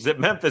 games at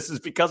Memphis is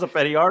because of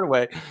Penny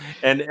Hardaway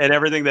and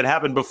everything that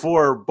happened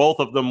before both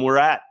of them were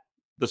at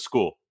the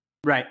school.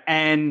 Right.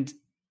 And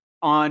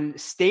on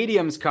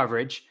Stadium's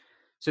coverage,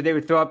 so they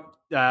would throw up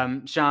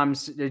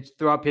Shams, they'd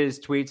throw up his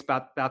tweets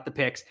about the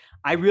picks.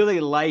 I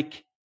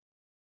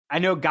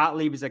know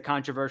Gottlieb is a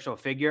controversial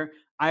figure.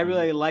 I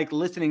really like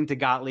listening to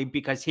Gottlieb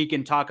because he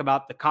can talk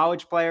about the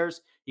college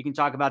players. He can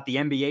talk about the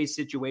NBA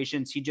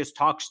situations. He just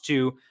talks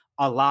to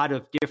a lot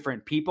of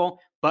different people.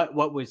 But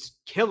what was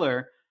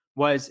killer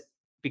was,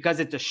 because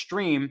it's a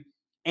stream,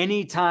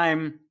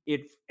 anytime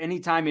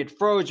it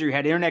froze or you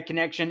had internet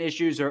connection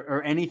issues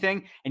or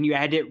anything, and you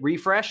had to hit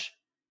refresh,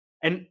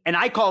 and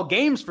I call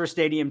games for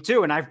Stadium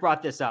too, and I've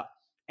brought this up.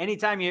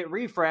 Anytime you hit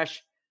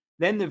refresh,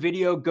 then the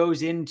video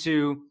goes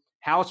into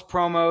house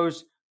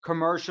promos,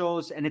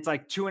 commercials, and it's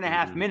like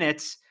 2.5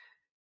 minutes.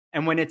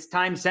 And when it's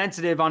time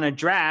sensitive on a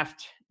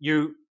draft,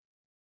 you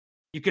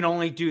can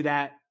only do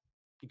that.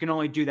 You can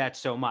only do that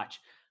so much.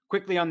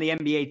 Quickly on the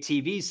NBA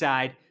TV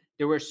side,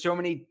 there were so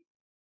many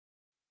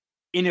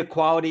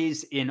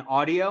inequalities in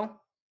audio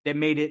that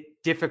made it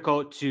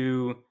difficult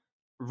to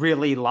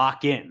really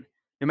lock in.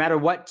 No matter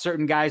what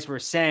certain guys were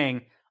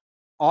saying,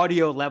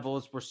 audio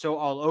levels were so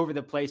all over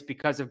the place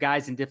because of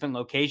guys in different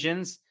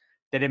locations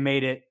that it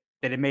made it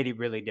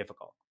really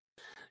difficult.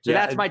 So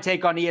that's my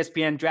take on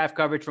ESPN draft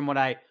coverage from what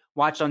I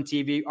watched on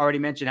TV. Already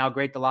mentioned how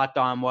great the Locked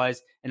On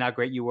was and how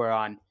great you were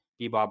on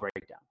D-Ball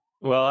Breakdown.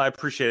 Well, I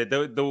appreciate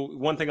it. The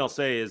one thing I'll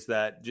say is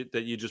that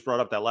you just brought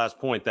up that last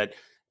point, that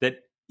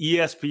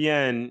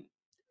ESPN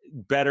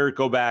better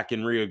go back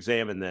and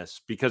re-examine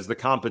this because the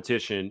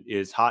competition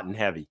is hot and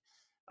heavy.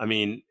 I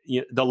mean,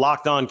 the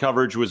Locked On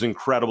coverage was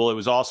incredible. It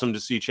was awesome to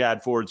see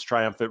Chad Ford's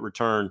triumphant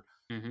return.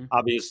 Mm-hmm.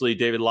 Obviously,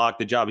 David Locke,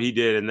 the job he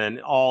did, and then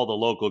all the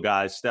local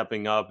guys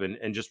stepping up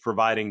and just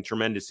providing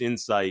tremendous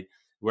insight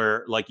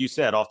where, like you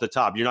said, off the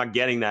top, you're not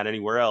getting that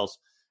anywhere else.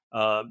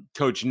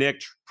 Coach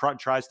Nick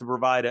tries to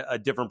provide a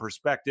different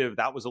perspective.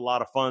 That was a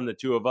lot of fun. The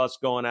two of us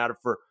going at it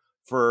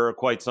for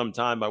quite some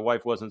time. My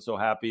wife wasn't so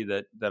happy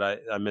that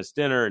I missed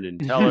dinner and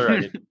didn't tell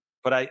her.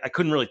 But I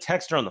couldn't really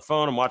text her on the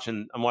phone. I'm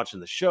watching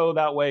the show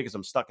that way because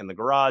I'm stuck in the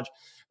garage.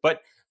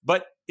 But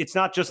it's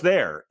not just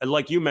there.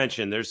 Like you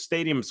mentioned, there's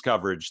stadiums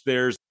coverage.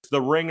 There's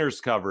the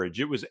Ringers coverage.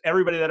 It was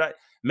everybody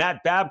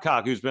Matt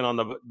Babcock, who's been on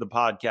the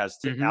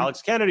podcast, mm-hmm.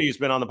 Alex Kennedy, who's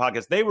been on the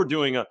podcast. They were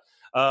doing a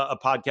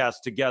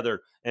podcast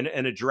together and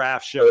a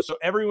draft show. So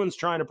everyone's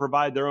trying to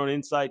provide their own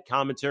insight,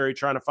 commentary,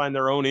 trying to find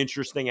their own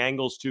interesting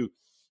angles to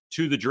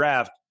the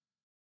draft.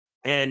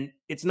 And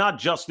it's not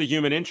just the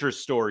human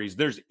interest stories.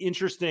 There's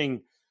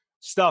interesting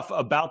stuff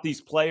about these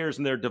players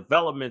and their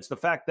developments. The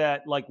fact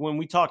that, like, when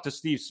we talked to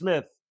Steve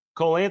Smith,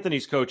 Cole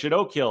Anthony's coach at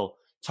Oak Hill,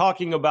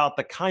 talking about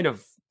the kind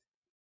of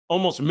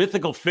almost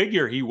mythical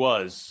figure he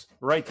was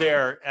right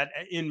there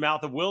in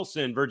Mouth of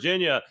Wilson,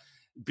 Virginia,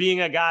 being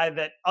a guy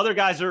that other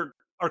guys are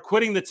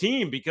quitting the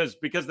team because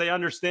they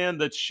understand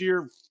the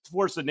sheer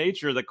force of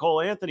nature that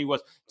Cole Anthony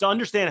was. To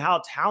understand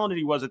how talented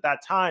he was at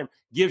that time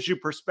gives you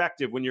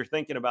perspective when you're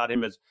thinking about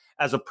him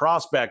as a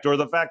prospect, or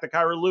the fact that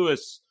Kyra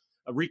Lewis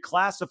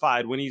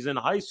reclassified when he's in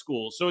high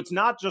school. So it's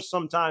not just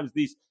sometimes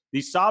these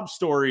sob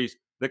stories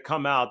that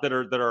come out that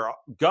are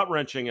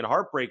gut-wrenching and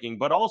heartbreaking,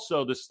 but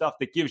also the stuff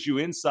that gives you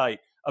insight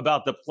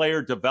about the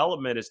player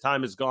development as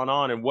time has gone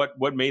on and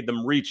what made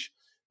them reach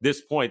this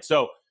point.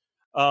 So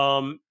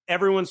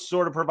everyone's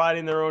sort of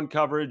providing their own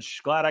coverage.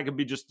 Glad I could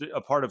be just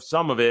a part of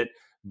some of it,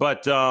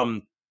 but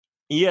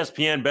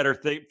ESPN better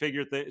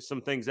figure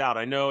some things out.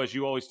 I know, as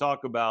you always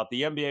talk about,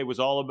 the NBA was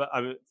all about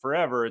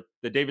forever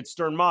the David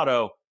Stern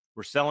motto,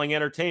 we're selling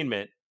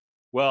entertainment.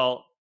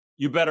 Well,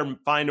 you better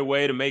find a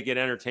way to make it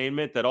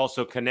entertainment that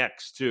also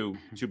connects to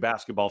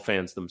basketball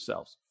fans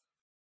themselves.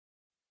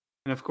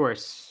 And of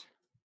course,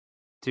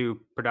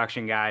 two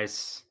production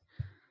guys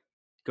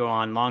go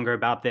on longer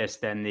about this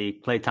than the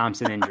Klay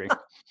Thompson injury.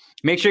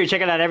 Make sure you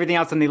check out everything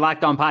else on the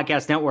Locked On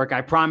Podcast Network.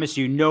 I promise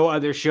you, no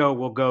other show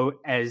will go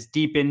as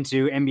deep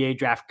into NBA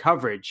draft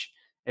coverage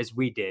as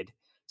we did.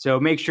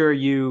 So make sure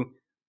you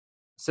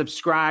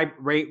subscribe,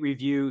 rate,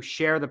 review,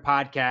 share the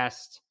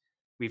podcast.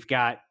 We've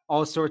got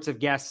all sorts of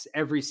guests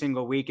every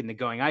single week in the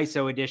Going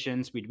ISO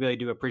editions. We really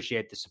do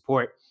appreciate the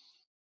support.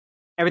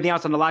 Everything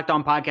else on the Locked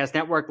On Podcast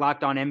Network,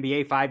 Locked On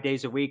NBA 5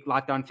 days a week,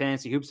 Locked On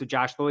Fantasy Hoops with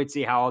Josh Lloyd.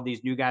 See how all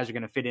these new guys are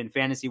going to fit in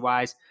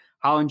fantasy-wise.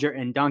 Hollinger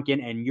and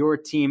Duncan and your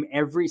team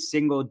every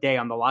single day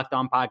on the Locked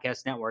On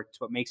Podcast Network.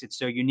 It's what makes it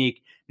so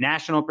unique.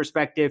 National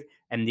perspective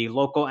and the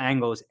local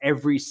angles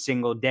every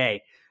single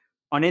day.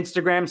 On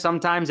Instagram,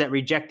 sometimes at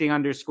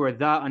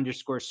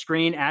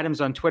rejecting_the_screen.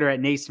 Adam's on Twitter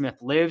at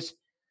Naismith Lives.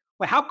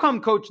 Well, how come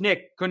Coach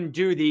Nick couldn't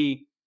do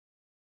the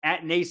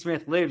at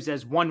Naismith Lives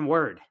as one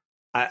word?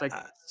 It's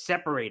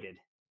separated.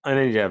 I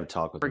need to have a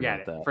talk with him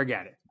about that.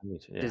 Forget it.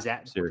 Yeah, does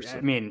that seriously?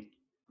 I mean,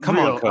 come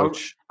on,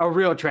 Coach. A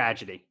real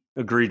tragedy.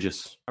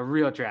 Egregious. A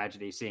real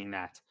tragedy seeing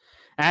that.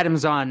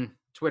 Adam's on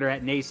Twitter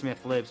at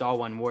Naismith Lives, all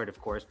one word, of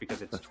course,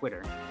 because it's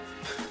Twitter.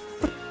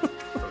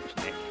 Coach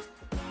Nick.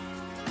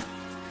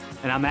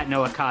 And I'm at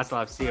Noah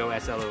Koslov,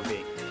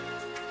 COSLOV.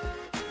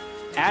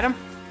 Adam,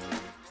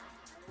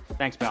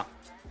 thanks, pal.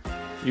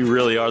 You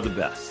really are the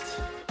best.